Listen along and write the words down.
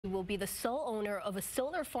Will be the sole owner of a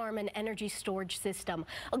solar farm and energy storage system.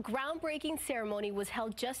 A groundbreaking ceremony was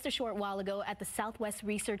held just a short while ago at the Southwest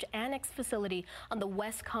Research Annex facility on the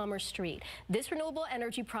West Commerce Street. This renewable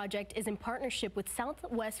energy project is in partnership with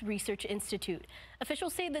Southwest Research Institute.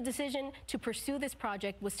 Officials say the decision to pursue this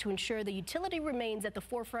project was to ensure the utility remains at the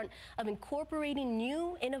forefront of incorporating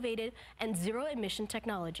new, innovative, and zero-emission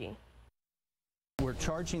technology. We're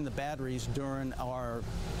charging the batteries during the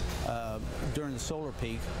solar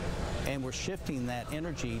peak, and we're shifting that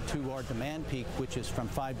energy to our demand peak, which is from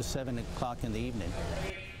 5 to 7 o'clock in the evening.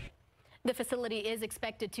 The facility is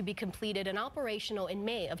expected to be completed and operational in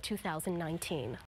May of 2019.